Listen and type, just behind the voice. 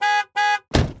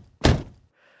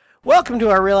Welcome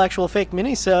to our Real Actual Fake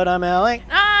Minisode. I'm Alec.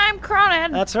 I'm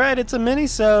Cronin. That's right, it's a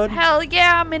Minisode. Hell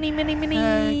yeah, mini.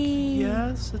 Heck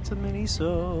yes, it's a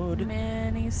Minisode.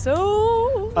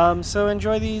 Minisode. So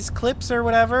enjoy these clips or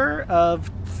whatever of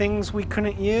things we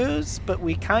couldn't use, but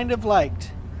we kind of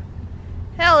liked.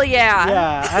 Hell yeah.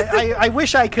 Yeah, I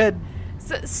wish I could.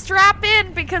 Strap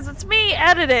in because it's me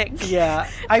editing. Yeah,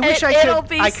 I wish I could. It'll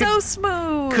be so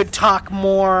smooth. Could talk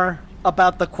more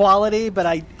about the quality, but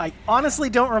I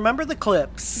honestly don't remember the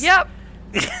clips. Yep.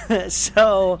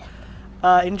 So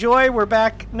enjoy. We're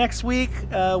back next week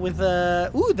with the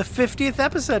 50th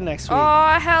episode next week.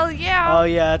 Oh hell yeah. Oh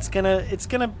yeah, it's gonna be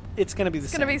the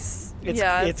same.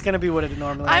 It's gonna be what it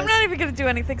normally is. I'm not even gonna do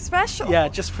anything special. Yeah,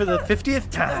 just for the 50th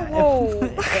time. Whoa.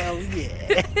 Hell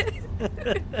yeah.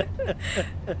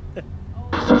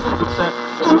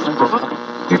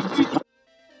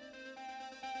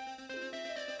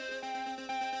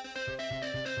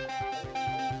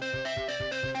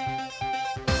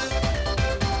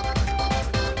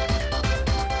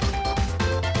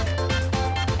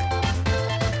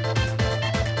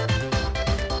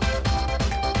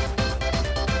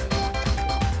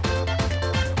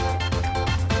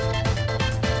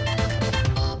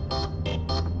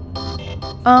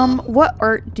 What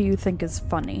art do you think is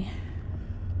funny?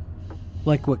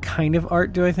 Like, what kind of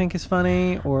art do I think is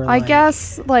funny? Or I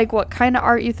guess, like, what kind of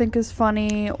art you think is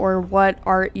funny, or what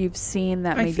art you've seen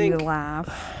that made you laugh.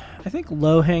 I think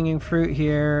low-hanging fruit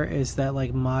here is that,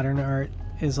 like, modern art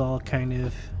is all kind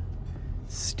of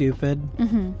stupid,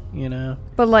 you know?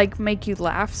 But, like, make you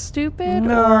laugh stupid?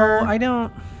 No, or? I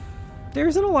don't. There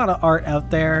isn't a lot of art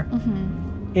out there,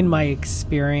 in my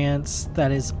experience,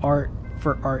 that is art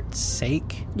for art's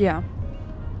sake. Yeah.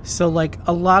 So, like,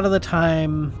 a lot of the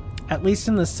time, at least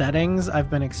in the settings I've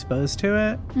been exposed to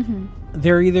it,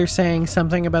 they're either saying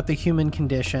something about the human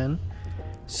condition,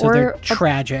 so or they're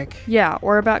tragic. Yeah,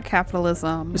 or about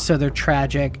capitalism. So they're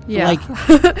tragic. Yeah. Like,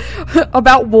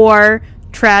 about war,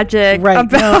 tragic. right.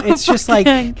 About No, it's just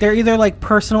like, they're either like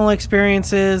personal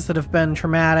experiences that have been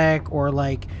traumatic, or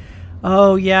like,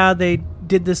 oh yeah, they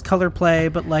did this color play,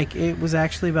 but like it was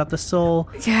actually about the soul.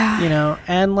 Yeah. You know,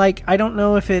 and like, I don't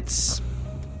know if it's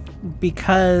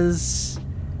because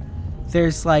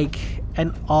there's like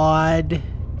an odd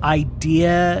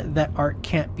idea that art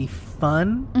can't be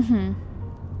fun,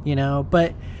 you know,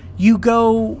 but you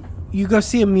go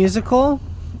see a musical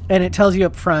and it tells you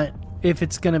up front if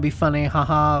it's gonna be funny,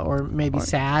 haha, or maybe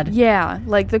sad. Yeah,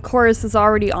 like the chorus is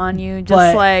already on you, just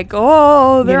But, like,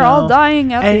 oh, they're all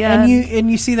dying at the end.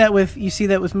 And you see that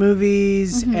with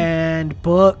movies and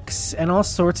books and all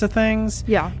sorts of things.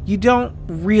 Yeah. You don't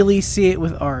really see it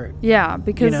with art. Yeah,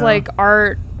 because you know? like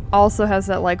art also has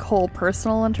that like whole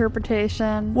personal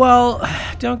interpretation. Well,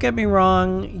 don't get me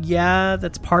wrong. Yeah,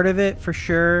 that's part of it for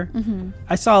sure.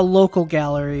 I saw a local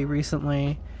gallery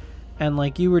recently, and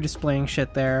like you were displaying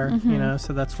shit there, you know,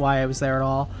 so that's why I was there at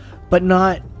all. But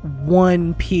not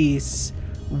one piece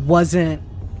wasn't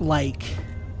like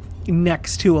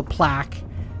next to a plaque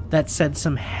that said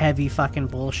some heavy fucking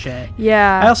bullshit.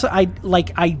 Yeah.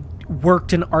 I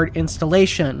worked in art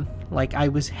installation. Like, I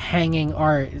was hanging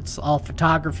art. It's all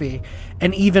photography.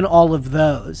 And even all of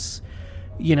those,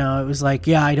 you know, it was like,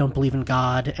 yeah, I don't believe in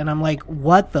God. And I'm like,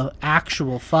 what the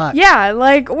actual fuck? Yeah,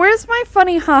 like, where's my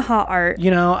funny haha art?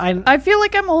 You know, I feel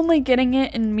like I'm only getting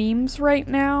it in memes right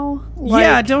now. Like,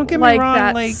 yeah, don't get me wrong.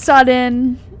 That like,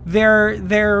 sudden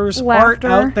there's laughter. art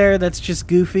out there that's just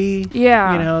goofy.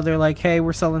 Yeah. You know, they're like, hey,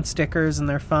 we're selling stickers and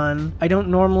they're fun. I don't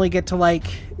normally get to, like,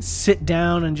 sit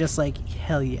down and just, like,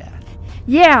 hell yeah.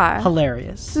 Yeah.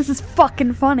 Hilarious. This is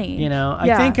fucking funny. You know,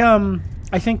 yeah.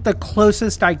 I think the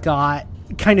closest I got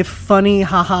kind of funny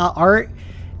haha art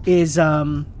is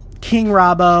King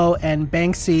Robbo and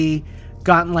Banksy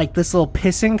got in like this little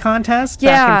pissing contest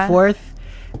back and forth.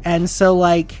 And so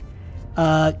like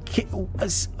a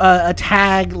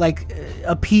tag, like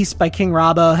a piece by King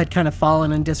Robbo had kind of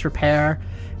fallen in disrepair.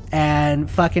 And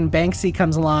fucking Banksy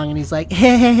comes along and he's like,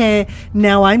 hey,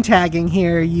 now I'm tagging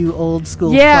here, you old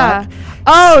school fuck.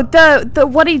 Oh, the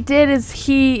what he did is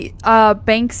he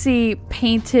Banksy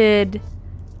painted,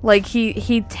 like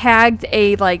he tagged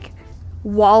a like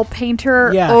wall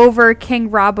painter over King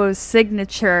Robbo's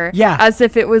signature, as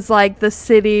if it was like the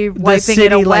city wiping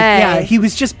it away. Like, he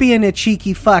was just being a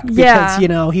cheeky fuck because you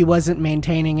know he wasn't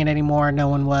maintaining it anymore. No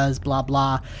one was, blah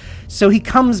blah. So he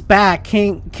comes back,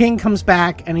 King comes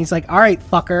back, and he's like, all right,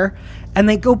 fucker. And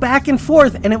they go back and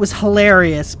forth, and it was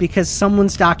hilarious because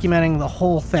someone's documenting the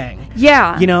whole thing.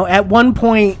 Yeah. You know, at one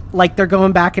point, like, they're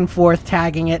going back and forth,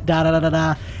 tagging it,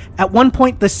 da-da-da-da-da. At one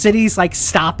point, the city's like,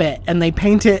 stop it, and they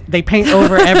paint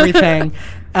over everything.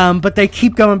 But they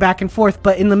keep going back and forth.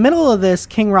 But in the middle of this,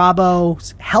 King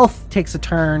Rabo's health takes a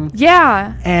turn.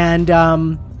 Yeah. And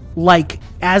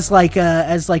as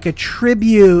a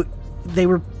tribute, they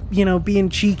were, being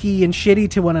cheeky and shitty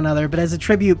to one another. But as a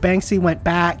tribute, Banksy went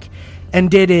back and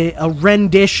did a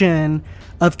rendition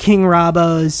of King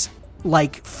Rabo's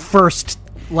first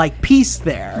piece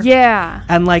there. Yeah.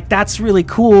 And that's really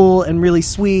cool and really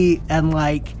sweet and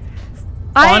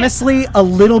honestly a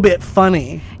little bit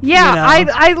funny. Yeah,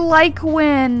 I like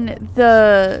when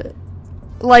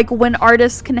when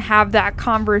artists can have that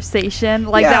conversation,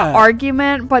 that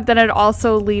argument, but then it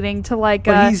also leading to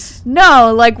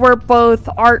we're both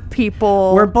art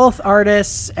people. We're both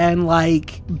artists, and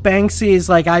Banksy is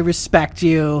I respect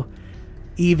you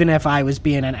even if I was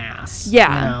being an ass.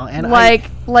 Yeah. And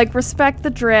respect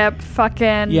the drip,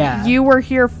 fucking you were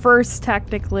here first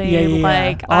technically.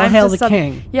 Yeah. I'll hail the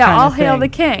king. Yeah, I'll hail the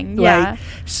king. Yeah.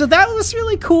 So that was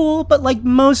really cool, but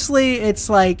mostly it's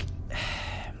a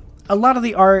lot of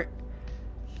the art,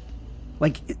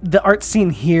 the art scene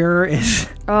here is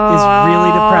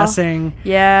really depressing.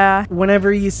 Yeah.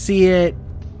 Whenever you see it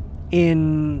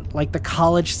in the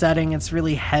college setting, it's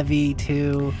really heavy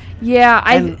too.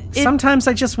 Yeah, sometimes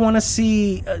I just want to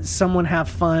see someone have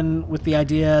fun with the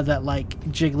idea that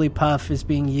Jigglypuff is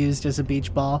being used as a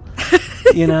beach ball.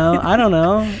 I don't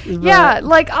know. Yeah,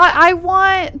 I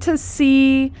want to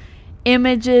see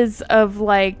images of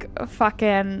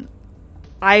fucking,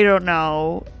 I don't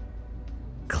know,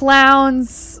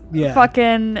 clowns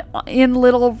fucking in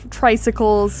little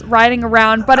tricycles riding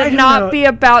around, but it not be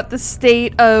about the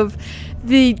state of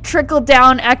the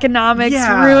trickle-down economics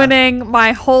ruining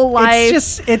my whole life.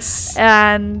 It's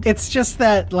just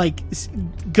that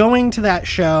going to that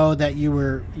show that you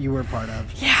were part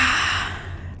of. Yeah.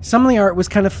 Some of the art was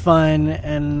kind of fun,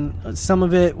 and some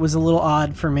of it was a little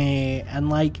odd for me,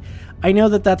 and I know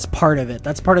that's part of it.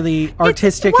 That's part of the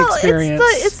artistic experience.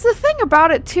 It's the thing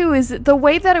about it too, is the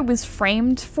way that it was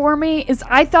framed for me is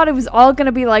I thought it was all going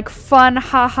to be fun,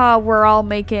 haha, we're all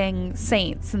making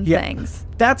saints and things.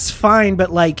 That's fine, but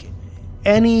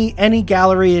any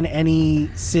gallery in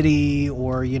any city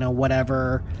or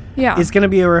whatever is going to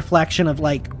be a reflection of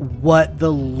what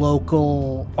the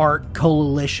local art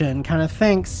coalition kind of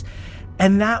thinks.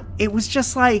 And that it was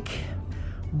just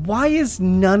why is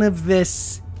none of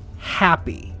this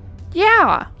happy?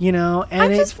 Yeah. And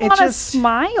I just want to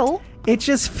smile. It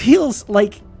just feels I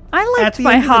liked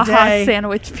my haha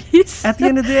sandwich piece. At the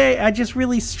end of the day, I just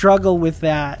really struggle with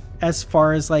that as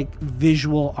far as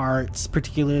visual arts,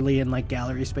 particularly in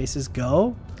gallery spaces,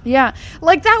 go. Yeah.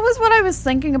 That was what I was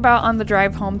thinking about on the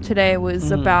drive home today, was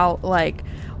about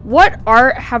what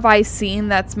art have I seen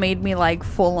that's made me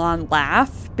full on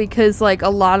laugh? Because a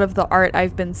lot of the art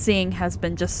I've been seeing has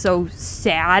been just so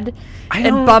sad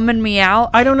and bumming me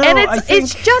out. I don't know. And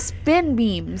it's just been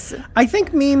memes. I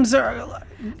think memes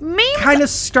kind of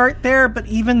start there, but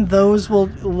even those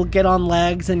will get on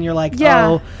legs, and you're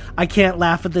oh, I can't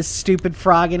laugh at this stupid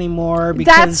frog anymore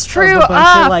because that's true. Of a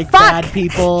bunch of bad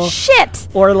people. Shit.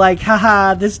 Or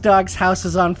haha, this dog's house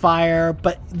is on fire.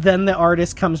 But then the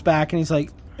artist comes back and he's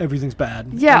everything's bad.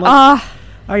 Yeah.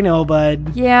 I know,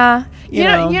 bud. Yeah.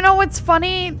 You know what's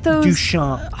funny? Those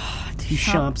Duchamp.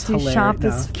 Duchamp's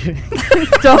hilarious.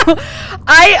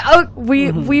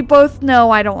 We both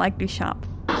know I don't like Duchamp.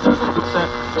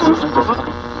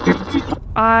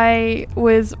 I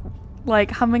was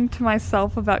humming to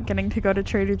myself about getting to go to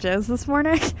Trader Joe's this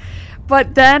morning,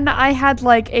 but then I had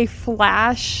a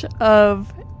flash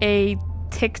of a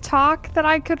TikTok that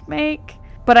I could make,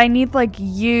 but I need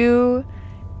you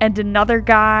and another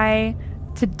guy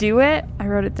to do it. I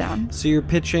wrote it down. So you're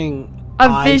pitching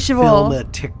a visual film a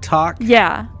TikTok?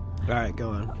 Yeah. All right,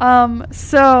 go on.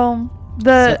 So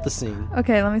set the scene.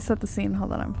 Okay, let me set the scene.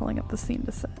 Hold on, I'm pulling up the scene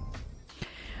to set.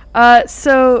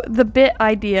 So the bit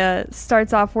idea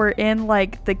starts off, we're in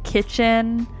the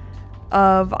kitchen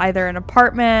of either an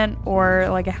apartment or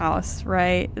a house,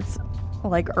 right? It's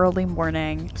early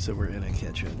morning. So we're in a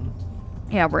kitchen.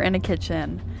 Yeah, we're in a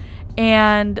kitchen.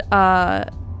 And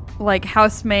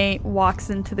housemate walks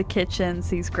into the kitchen,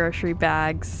 sees grocery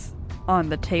bags on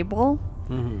the table.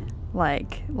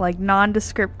 Mm-hmm.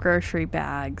 Nondescript grocery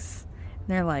bags.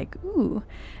 And they're ooh.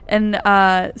 And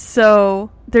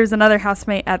so there's another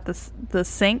housemate at the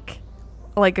sink,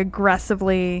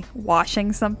 aggressively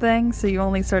washing something. So you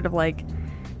only sort of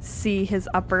see his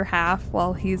upper half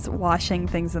while he's washing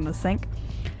things in the sink.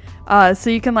 So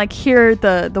you can hear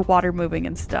the water moving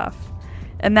and stuff.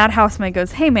 And that housemate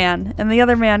goes, "Hey man," and the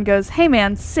other man goes, "Hey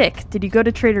man, sick. Did you go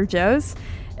to Trader Joe's?"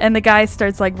 And the guy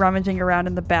starts like rummaging around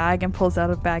in the bag and pulls out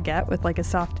a baguette with like a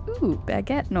soft ooh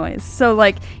baguette noise. So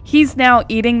like he's now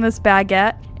eating this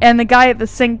baguette, and the guy at the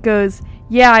sink goes,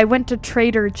 "Yeah, I went to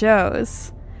Trader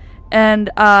Joe's."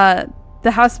 And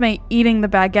the housemate eating the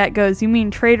baguette goes, "You mean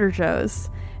Trader Joe's?"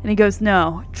 And he goes,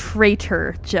 "No,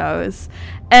 Traitor Joe's."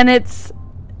 And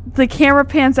the camera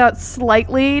pans out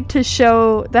slightly to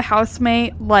show the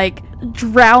housemate like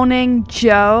drowning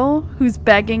Joe, who's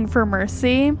begging for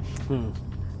mercy.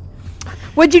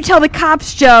 What'd you tell the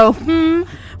cops, Joe? And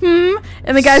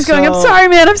the guy's going, "I'm sorry,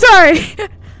 man, I'm sorry."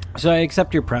 So I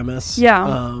accept your premise.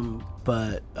 Yeah.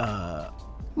 But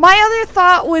my other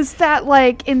thought was that,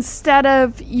 like, instead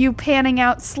of you panning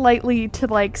out slightly to,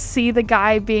 like, see the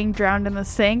guy being drowned in the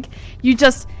sink, you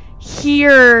just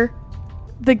hear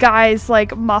the guy's,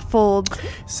 like, muffled.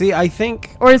 See, I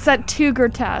think... Or is that too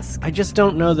grotesque? I just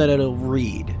don't know that it'll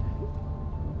read.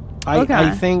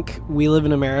 I think we live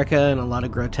in America and a lot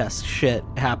of grotesque shit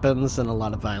happens and a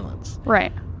lot of violence.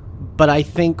 Right. But I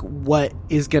think what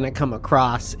is going to come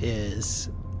across is...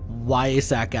 why is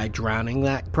that guy drowning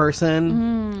that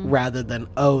person rather than,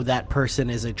 oh, that person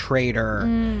is a traitor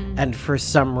and for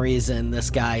some reason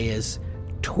this guy is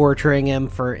torturing him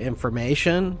for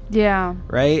information. Yeah.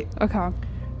 Right? Okay.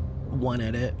 One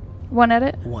edit. One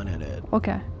edit? One edit.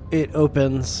 Okay. It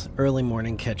opens early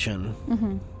morning kitchen.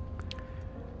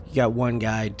 You got one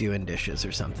guy doing dishes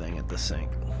or something at the sink.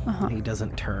 He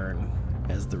doesn't turn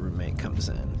as the roommate comes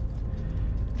in.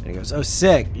 And he goes, "Oh,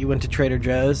 sick. You went to Trader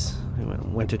Joe's?" He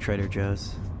went to Trader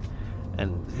Joe's.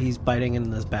 And he's biting into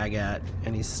this baguette,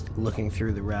 and he's looking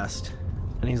through the rest.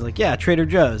 And he's like, "Yeah, Trader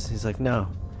Joe's." He's like, "No,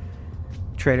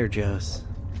 Trader Joe's."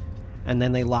 And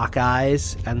then they lock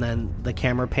eyes, and then the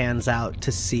camera pans out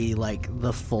to see, like,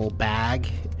 the full bag.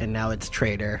 And now it's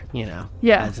Trader, Yeah.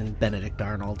 as in Benedict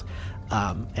Arnold.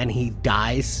 And he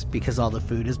dies because all the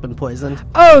food has been poisoned.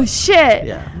 Oh, shit.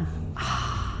 Yeah.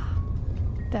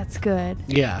 That's good.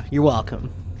 Yeah, you're welcome.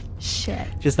 Shit.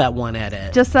 Just that one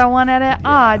edit. Just that one edit? Yeah.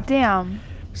 Ah, damn.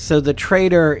 So the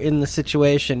traitor in the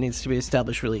situation needs to be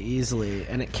established really easily,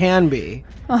 and it can be.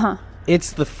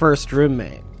 It's the first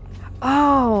roommate.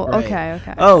 Oh, right?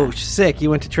 okay. Oh, sick.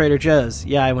 You went to Trader Joe's.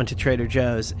 Yeah, I went to Trader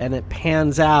Joe's. And it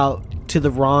pans out to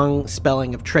the wrong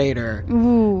spelling of traitor.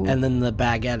 Ooh. And then the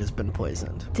baguette has been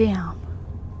poisoned. Damn.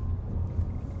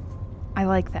 I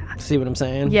like that. See what I'm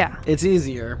saying? Yeah. It's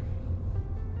easier.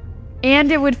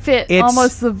 And it would fit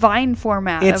almost the Vine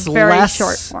format of very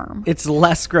short form. It's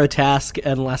less grotesque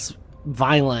and less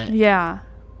violent. Yeah.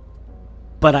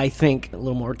 But I think a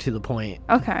little more to the point.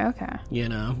 Okay.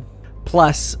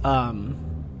 Plus,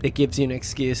 it gives you an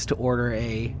excuse to order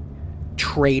a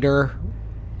traitor,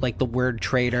 like the word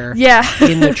traitor. Yeah.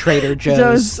 In the Trader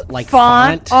Joe's like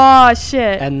font. Oh,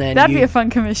 shit. And then that'd be a fun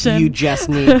commission. You just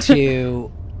need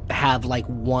to have like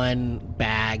one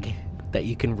bag that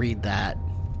you can read that.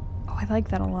 I like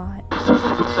that a lot.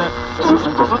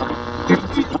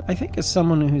 I think as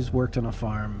someone who's worked on a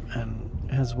farm and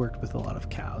has worked with a lot of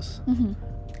cows,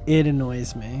 it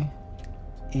annoys me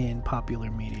in popular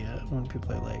media when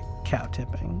people are like cow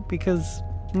tipping because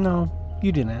no,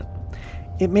 you didn't.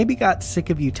 It maybe got sick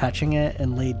of you touching it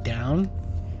and laid down.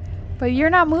 But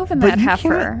you're not moving that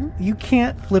heifer. You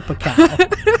can't flip a cow.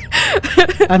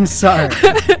 I'm sorry.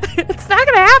 It's not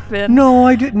going to happen. No,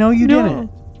 I didn't. No, you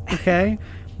didn't. Okay?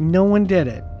 No one did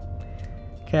it.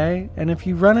 Okay? And if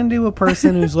you run into a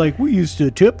person who's like, we used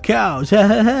to tip cows.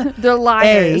 They're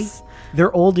liars. A,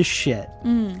 they're old as shit.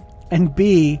 And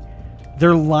B,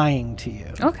 they're lying to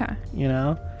you. Okay. You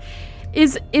know?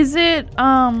 Is it,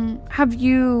 have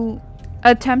you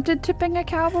attempted tipping a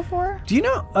cow before? Do you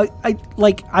know,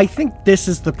 I think this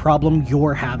is the problem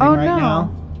you're having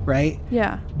now, right?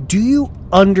 Yeah. Do you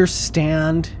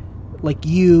understand, like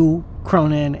you,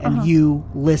 Cronin, and you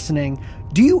listening,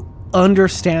 do you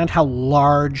understand how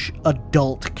large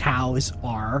adult cows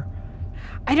are?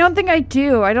 I don't think I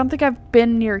do. I don't think I've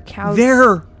been near cows.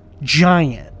 They're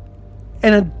giant.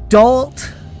 An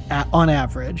adult, on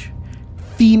average,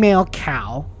 female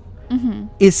cow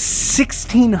is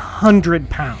 1,600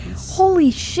 pounds.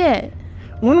 Holy shit.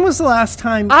 When was the last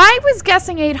time... I was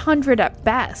guessing 800 at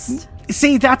best.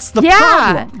 See, that's the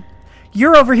problem.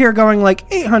 You're over here going like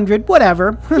 800,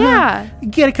 whatever. Yeah.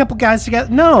 Get a couple guys together.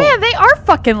 No. Man, they are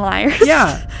fucking liars.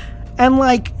 Yeah. And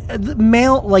like the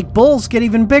male, like bulls get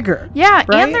even bigger. Yeah,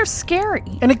 right? and they're scary.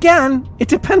 And again, it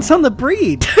depends on the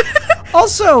breed.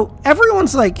 Also,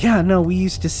 everyone's like, yeah, no, we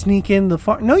used to sneak in the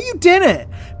farm. No, you didn't.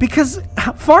 Because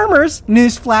farmers,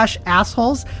 newsflash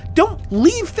assholes, don't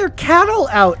leave their cattle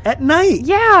out at night.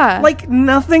 Yeah. Like,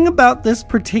 nothing about this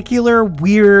particular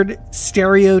weird,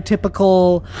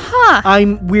 stereotypical,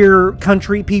 we're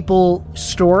country people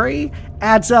story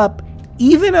adds up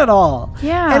even at all.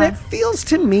 Yeah. And it feels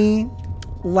to me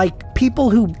like people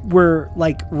who were,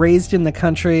 like, raised in the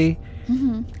country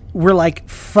were, like,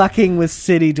 fucking with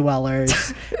city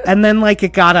dwellers. And then, like,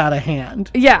 it got out of hand.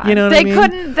 Yeah. You know what I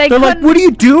mean? They're like, what do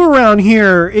you do around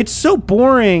here? It's so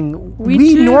boring.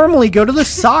 We normally go to the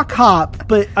sock hop,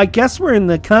 but I guess we're in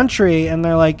the country. And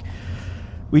they're like,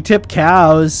 we tip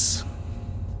cows.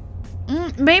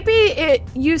 Maybe it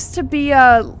used to be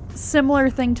a similar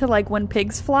thing to, like, when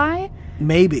pigs fly.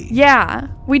 Maybe. Yeah.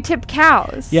 We tip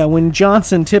cows. Yeah, when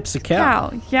Johnson tips a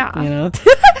cow. Yeah. You know?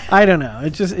 I don't know.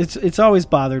 It's always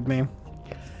bothered me.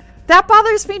 That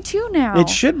bothers me too now. It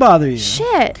should bother you.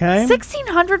 Shit. Okay?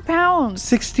 1,600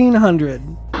 pounds. 1,600.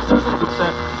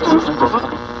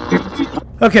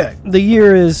 Okay, the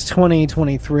year is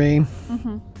 2023.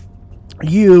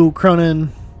 You,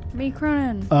 Cronin. Me,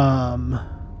 Cronin.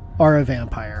 Are a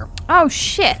vampire. Oh,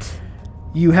 shit.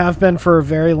 You have been for a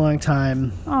very long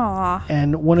time. Aw.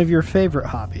 And one of your favorite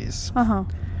hobbies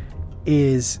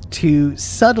is to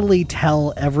subtly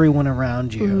tell everyone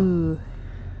around you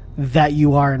that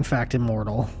you are, in fact,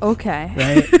 immortal. Okay.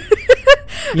 Right?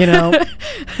 You know,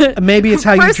 maybe it's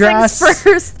how you dress.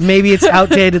 First. Maybe it's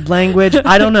outdated language.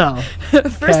 I don't know.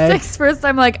 First things first,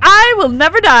 I'm like, I will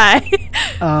never die.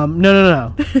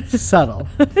 No. Subtle.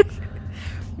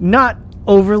 Not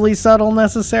overly subtle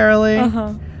necessarily.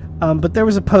 But there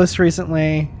was a post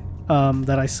recently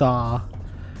that I saw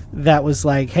that was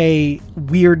like, hey,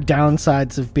 weird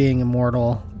downsides of being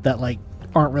immortal that, like,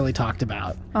 aren't really talked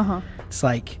about. It's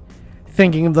like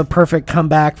thinking of the perfect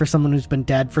comeback for someone who's been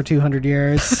dead for 200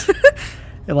 years.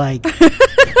 Like,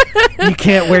 you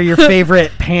can't wear your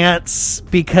favorite pants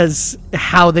because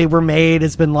how they were made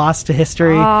has been lost to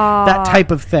history. That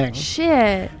type of thing.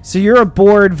 Shit. So you're a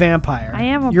bored vampire. I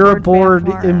am You're a bored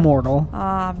vampire. immortal.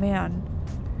 Aw, man.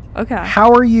 Okay.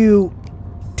 How are you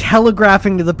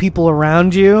telegraphing to the people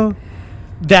around you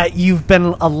that you've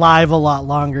been alive a lot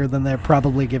longer than they're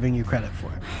probably giving you credit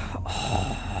for?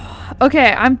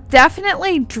 Okay, I'm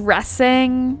definitely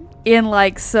dressing in,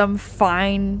 like, some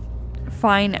fine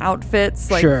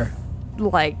outfits, like,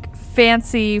 like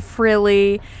fancy,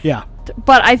 frilly. Yeah.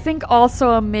 But I think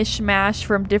also a mishmash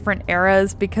from different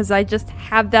eras because I just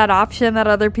have that option that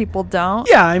other people don't.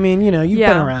 Yeah, I mean, you know, you've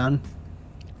been around.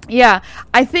 Yeah.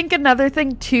 I think another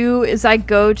thing too is I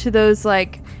go to those,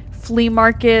 like, flea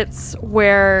markets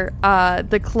where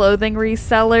the clothing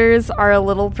resellers are a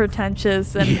little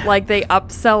pretentious and like they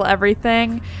upsell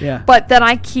everything. Yeah. But then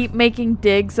I keep making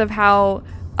digs of how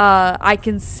I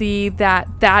can see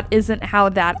that isn't how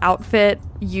that outfit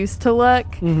used to look.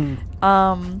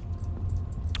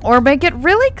 Or make it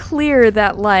really clear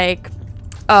that, like,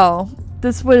 oh,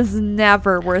 this was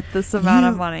never worth this amount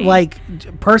of money. Like,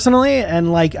 personally,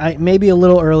 and, like, I maybe a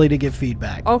little early to give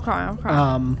feedback. Okay.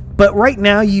 But right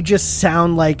now, you just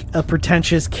sound like a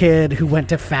pretentious kid who went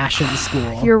to fashion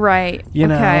school. You're right. You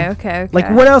know? Okay. Like,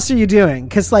 what else are you doing?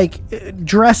 Because, like,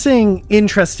 dressing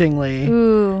interestingly,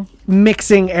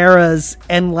 mixing eras,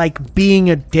 and, like,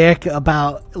 being a dick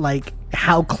about, like,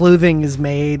 how clothing is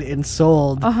made and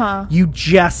sold, you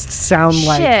just sound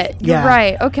like... Shit, you're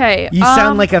right. Okay. You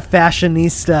sound like a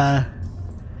fashionista.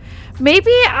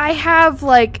 Maybe I have,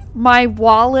 like, my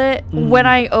wallet, when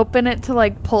I open it to,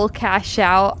 like, pull cash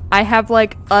out, I have,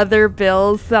 like, other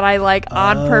bills that I, like,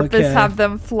 on purpose have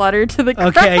them flutter to the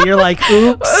ground. Okay, you're like,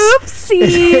 oops.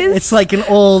 Oopsies. It's like an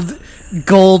old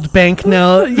gold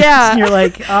banknote. Yeah. You're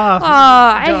like,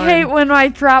 I hate when I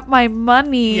drop my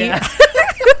money. Yeah.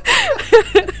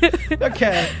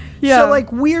 Okay. Yeah. So,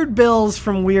 like, weird bills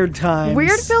from weird times.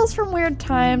 Weird bills from weird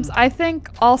times. I think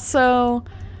also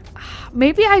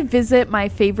maybe I visit my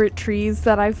favorite trees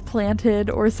that I've planted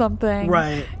or something.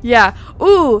 Right. Yeah.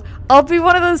 Ooh, I'll be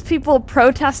one of those people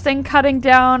protesting cutting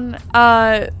down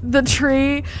the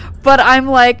tree, but I'm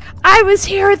like, I was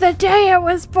here the day I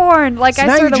was born. Like, so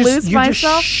I sort of lose you're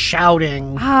myself. Just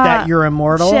shouting that you're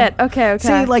immortal. Shit. Okay.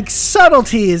 See, like,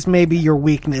 subtlety is maybe your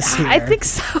weakness here. I think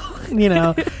so. You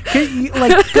know,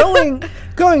 like,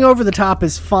 going over the top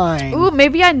is fine. Ooh,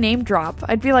 maybe I name drop.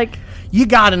 I'd be like, you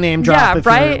got a name drop if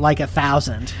right? you're like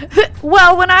 1,000.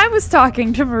 Well, when I was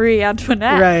talking to Marie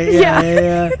Antoinette. Right,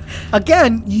 yeah.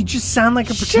 Again, you just sound like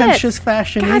a pretentious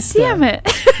fashionista. God damn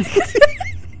it.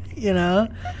 You know?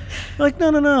 You're like,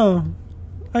 no.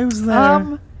 I was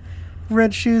there.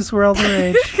 Red shoes were all the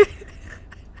rage.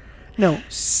 No,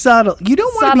 subtle. You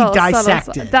don't want to be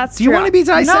dissected. Subtle. That's Do you want to be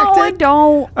dissected? No, I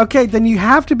don't. Okay, then you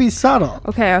have to be subtle.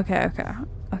 Okay.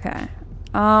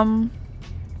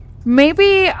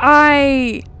 Maybe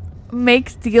I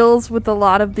make deals with a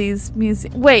lot of these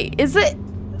museums. Wait, is it?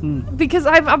 Because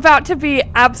I'm about to be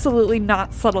absolutely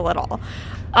not subtle at all.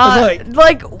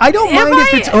 Like I don't mind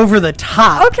if it's over the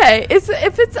top. Okay, if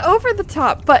it's over the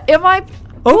top, but am I?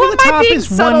 Over who the am top I being is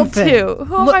subtle one thing. to?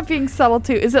 Who am I being subtle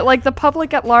to? Is it like the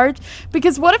public at large?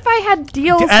 Because what if I had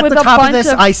deals at with the a top bunch of this?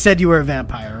 I said you were a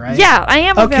vampire, right? Yeah, I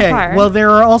am a vampire. Okay, well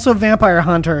there are also vampire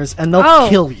hunters, and they'll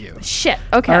kill you. Shit.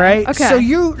 Okay. All right. Okay. So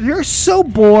you're so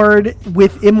bored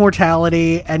with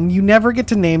immortality, and you never get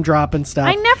to name drop and stuff.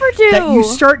 I never do. That you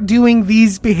start doing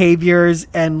these behaviors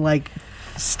and like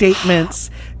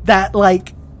statements that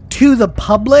like to the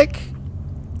public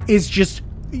is just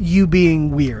you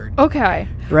being weird. Okay.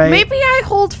 Right? Maybe I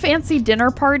hold fancy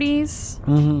dinner parties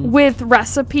with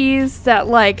recipes that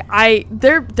like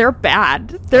they're bad.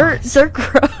 They're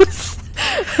gross.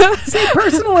 See,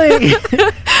 personally,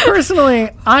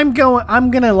 I'm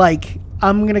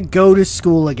gonna go to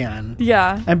school again.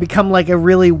 Yeah. And become like a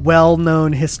really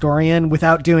well-known historian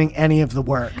without doing any of the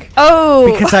work.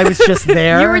 Oh. Because I was just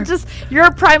there. You're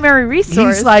a primary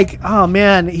resource. He's like, oh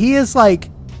man, he is like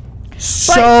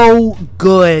so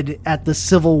good at the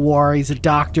Civil War. He's a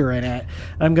doctor in it.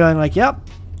 And I'm going like, yep.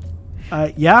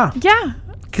 Yeah. Yeah.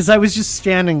 Because I was just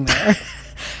standing there.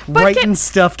 writing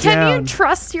stuff down. Can you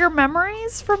trust your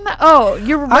memories from that? Oh,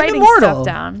 you're writing stuff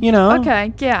down. You know?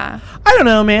 Okay, yeah. I don't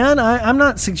know, man. I'm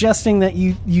not suggesting that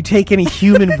you take any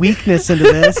human weakness into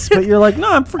this, but you're like,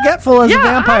 no, I'm forgetful as a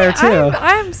vampire too.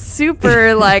 I'm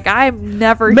super like I'm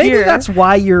never Maybe here. Maybe that's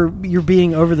why you're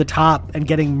being over the top and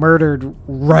getting murdered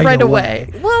right away.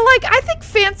 Well, like I think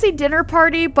fancy dinner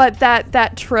party, but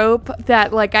that trope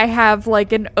that like I have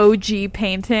like an OG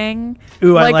painting.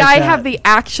 Ooh, like I I that. have the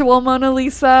actual Mona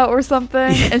Lisa or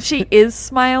something, and she is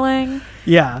smiling.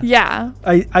 Yeah. Yeah.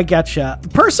 I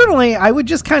getcha. Personally, I would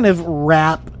just kind of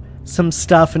wrap some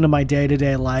stuff into my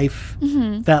day-to-day life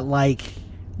that like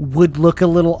would look a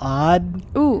little odd.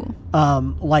 Ooh.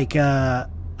 Like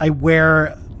I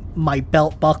wear my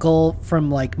belt buckle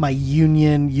from like my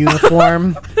union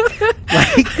uniform.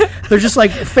 Like they're just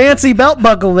like fancy belt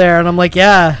buckle there, and I'm like,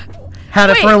 yeah, had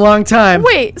it for a long time.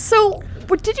 Wait, so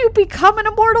did you become an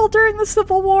immortal during the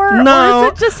Civil War? No, or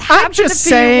is it just happened I'm just to be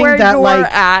saying where that you're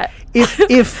like at?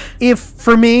 if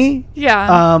for me,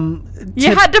 yeah,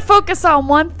 you had to focus on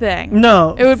one thing.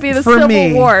 No, it would be the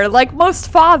Civil War, like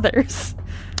most fathers.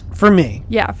 For me,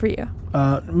 yeah, for you.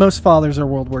 Most fathers are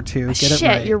World War II. Get Shit, it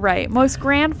right. You're right. Most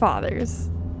grandfathers.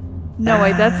 No,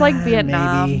 wait, that's like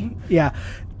Vietnam. Maybe. Yeah.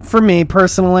 For me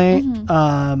personally,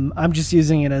 I'm just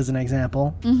using it as an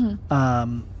example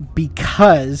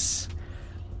because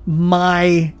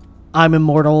I'm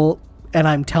immortal and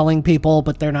I'm telling people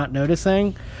but they're not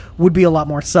noticing would be a lot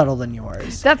more subtle than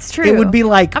yours. That's true. It would be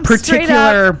like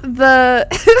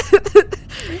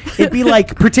it'd be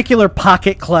like particular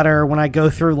pocket clutter when I go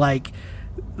through like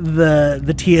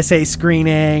the TSA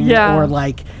screening or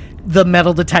like the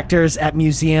metal detectors at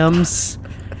museums.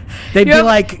 They'd be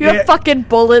like, you have fucking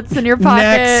bullets in your pocket.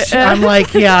 Next,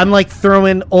 I'm like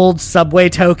throwing old subway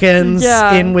tokens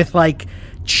in with like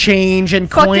change and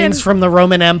coins from the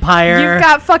Roman Empire. You've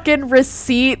got fucking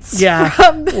receipts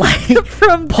from pulling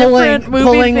different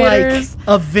movie theaters. Like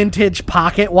a vintage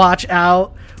pocket watch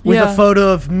out with a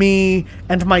photo of me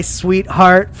and my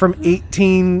sweetheart from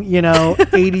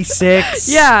 1886.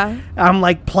 Yeah. I'm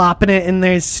like plopping it in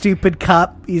their stupid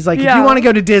cup. He's like, if you want to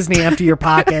go to Disney, empty your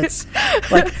pockets.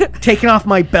 Like taking off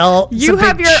my belt. You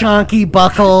have your chunky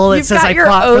buckle. It says I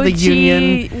fought for the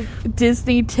Union.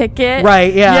 Disney ticket.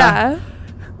 Right, yeah.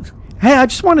 Hey, I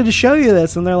just wanted to show you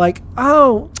this. And they're like,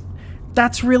 oh,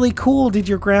 that's really cool. Did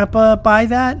your grandpa buy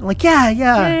that? I'm like,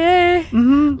 yeah.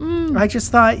 I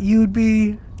just thought you'd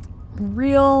be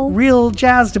real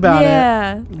jazzed about it.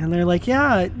 And they're like,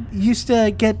 yeah, used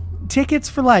to get tickets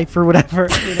for life or whatever.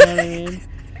 You know what I mean?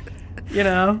 You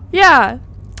know? Yeah.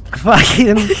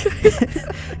 Fucking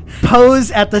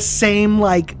pose at the same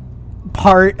like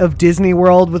part of Disney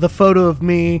World with a photo of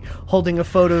me holding a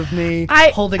photo of me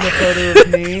holding a photo of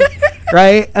me.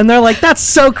 Right? And they're like, that's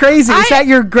so crazy. Is that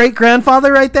your great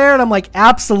grandfather right there? And I'm like,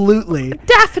 absolutely.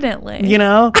 Definitely. You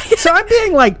know? So I'm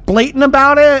being like blatant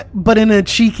about it, but in a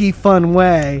cheeky, fun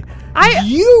way.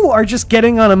 You are just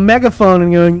getting on a megaphone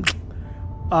and going,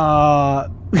 hello,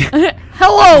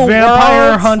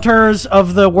 vampire hunters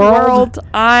of the world.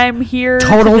 I'm here.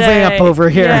 Total today. Vamp over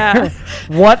here. Yeah.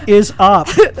 What is up?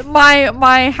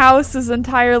 My house is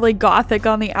entirely gothic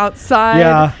on the outside.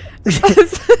 Yeah.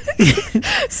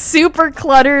 super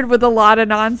cluttered with a lot of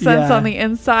nonsense on the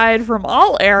inside from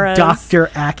all eras. Dr.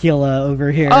 Acula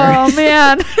over here. Oh,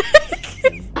 man.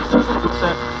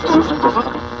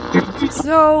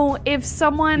 So, if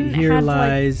someone Here had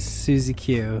lies Susie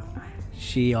Q.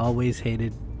 She always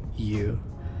hated you.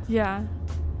 Yeah.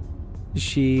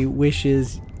 She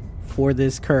wishes for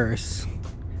this curse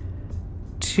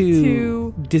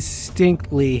to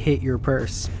distinctly hit your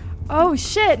purse. Oh,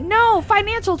 shit. No,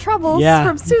 financial troubles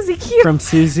from Susie Q. From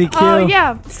Susie Q. Oh,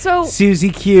 yeah. So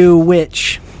Susie Q.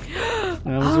 Witch.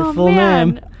 That was her full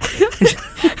name.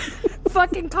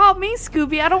 Fucking call me,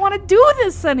 Scooby. I don't want to do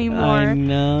this anymore. I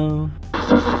know.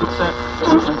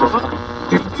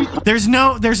 There's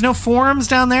no forums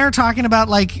down there talking about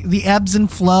like the ebbs and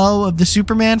flow of the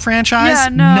Superman franchise. Yeah,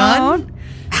 no. None.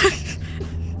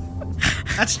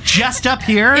 That's just up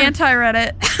here.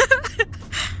 Anti-Reddit.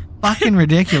 Fucking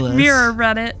ridiculous. Mirror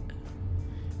Reddit.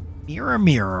 Mirror,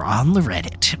 mirror on the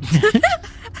Reddit.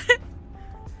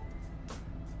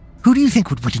 Who do you think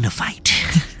would win in a fight?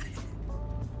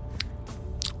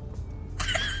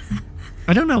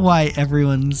 I don't know why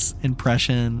everyone's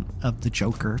impression of the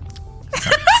Joker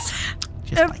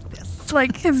just like this.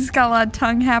 Like, he's got a lot of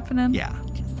tongue happening. Yeah.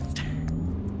 Just,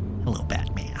 hello,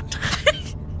 Batman.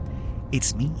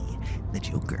 It's me, the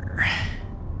Joker.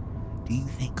 Do you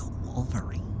think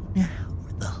Wolverine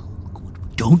or the Hulk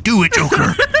would... Don't do it,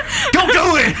 Joker! Don't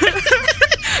do it!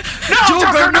 No,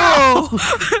 Joker, no!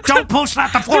 Don't post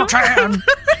that to 4chan!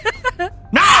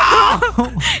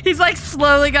 No! He's like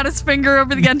slowly got his finger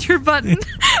over the enter button.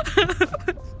 Do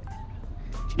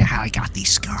you know how I got these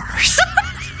scars?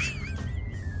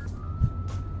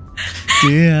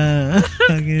 Yeah.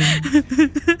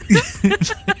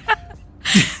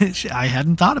 I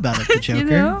hadn't thought about it, the Joker. You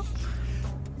know?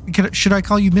 Should I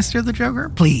call you Mr. the Joker?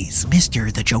 Please,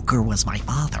 Mr. the Joker was my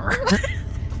father,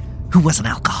 who was an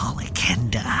alcoholic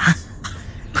and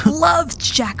loved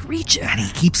Jack Reacher. And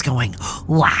he keeps going,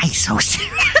 why so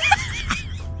serious?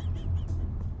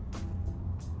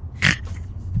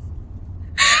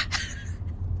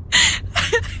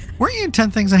 Weren't you in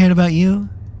 10 Things I Hate About You?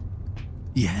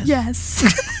 Yes.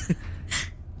 Yes.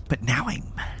 But now I'm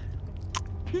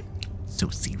so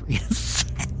serious.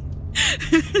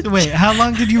 Wait, how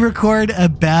long did you record a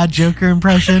bad Joker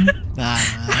impression?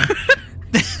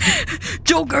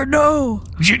 Joker, no!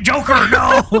 Joker,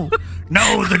 no!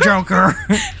 No, the Joker!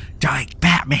 Like,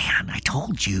 Batman, I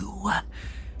told you.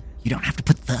 You don't have to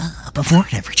put the before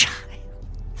it every time.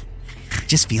 It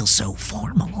just feels so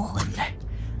formal and a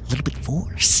little bit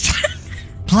forced.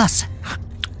 Plus,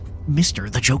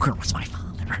 Mr. the Joker was my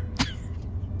father.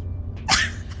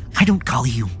 I don't call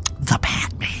you the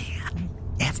Batman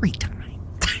every time.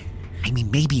 I mean,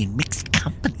 maybe in mixed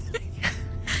company.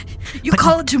 You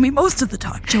call it to me most of the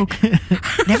time, Joker.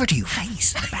 Never do you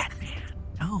face the Batman.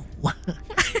 No.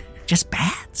 Just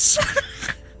bats.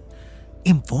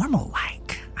 Informal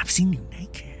like. I've seen you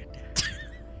naked.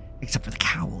 Except for the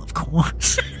cowl, of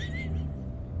course.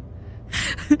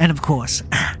 And of course,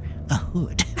 a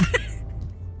hood.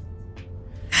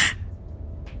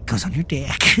 Goes on your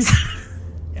dick.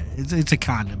 Yeah, it's a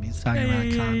condom. He's talking about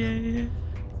a condom. Yeah.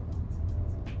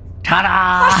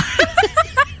 Ta-da!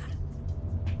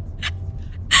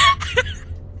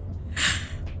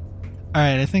 All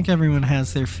right, I think everyone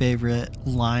has their favorite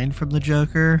line from the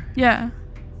Joker. Yeah.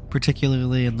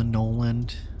 Particularly in the Nolan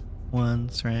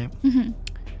ones, right? Mm-hmm.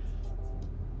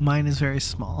 Mine is very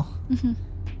small. Mm-hmm.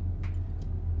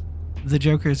 The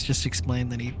Joker's just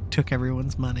explained that he took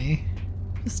everyone's money.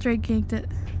 Just straight ganked it.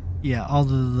 Yeah, all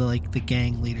the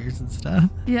gang leaders and stuff.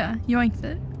 Yeah, yoinked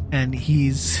it. And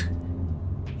he's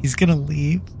gonna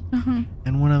leave. Uh-huh.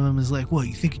 And one of them is like, "Well,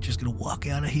 you think you're just gonna walk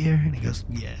out of here?" And he goes,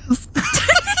 "Yes."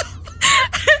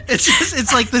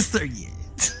 It's like this thing.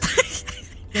 Yes.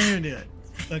 Can't even do it.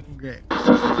 It's fucking great.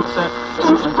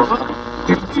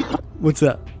 What's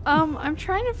up? I'm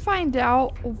trying to find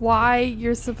out why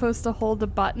you're supposed to hold a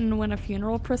button when a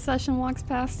funeral procession walks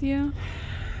past you,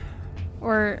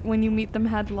 or when you meet them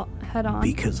head on.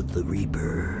 Because of the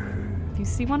Reaper. If you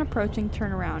see one approaching,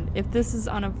 turn around. If this is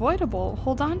unavoidable,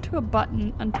 hold on to a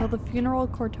button until the funeral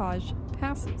cortege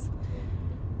passes.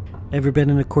 Ever been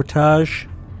in a cortege?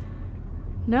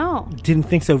 No. Didn't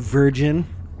think so, virgin.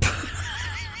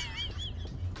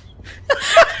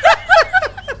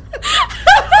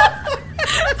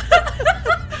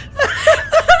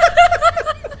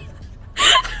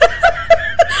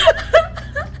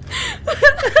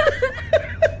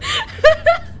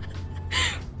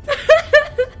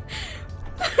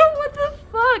 What the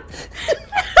fuck?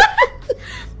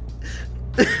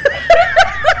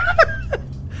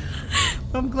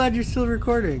 I'm glad you're still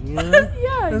recording, you know?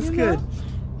 Yeah, That's you good. know?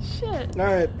 Shit. All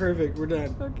right, perfect. We're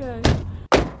done. Okay.